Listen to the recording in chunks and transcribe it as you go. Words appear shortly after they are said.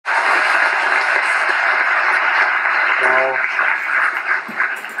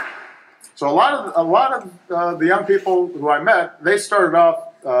So a lot of the young people who I met, they started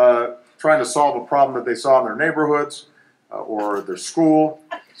off trying to solve a problem that they saw in their neighborhoods or their school.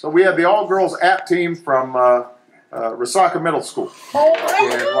 So we had the all-girls app team from Resaca Middle School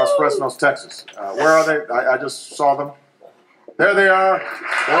in Los Fresnos, Texas. Where are they? I just saw them. There they are.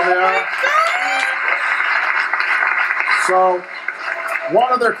 There they are. So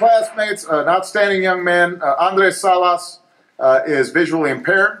one of their classmates, an outstanding young man, Andres Salas, is visually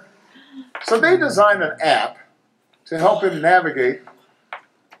impaired. So they designed an app to help him navigate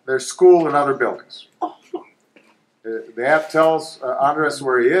their school and other buildings. The app tells Andres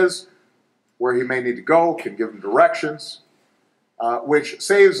where he is, where he may need to go, can give him directions, which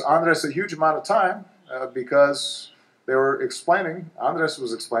saves Andres a huge amount of time because they were explaining, Andres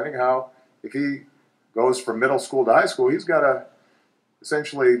was explaining how if he goes from middle school to high school, he's got to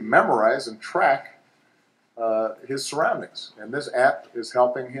essentially memorize and track his surroundings. And this app is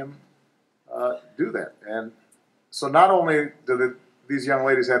helping him do that. And so not only do these young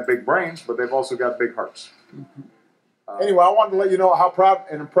ladies have big brains, but they've also got big hearts. Anyway, I wanted to let you know how proud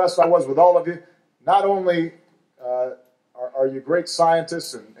and impressed I was with all of you. Not only are you great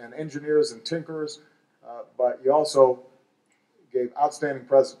scientists and engineers and tinkerers, but you also gave outstanding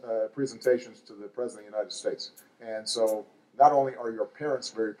presentations to the President of the United States. And so not only are your parents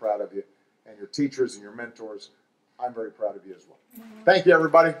very proud of you, and your teachers and your mentors, I'm very proud of you as well. Thank you,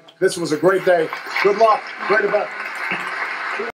 everybody. This was a great day. Good luck. Great event.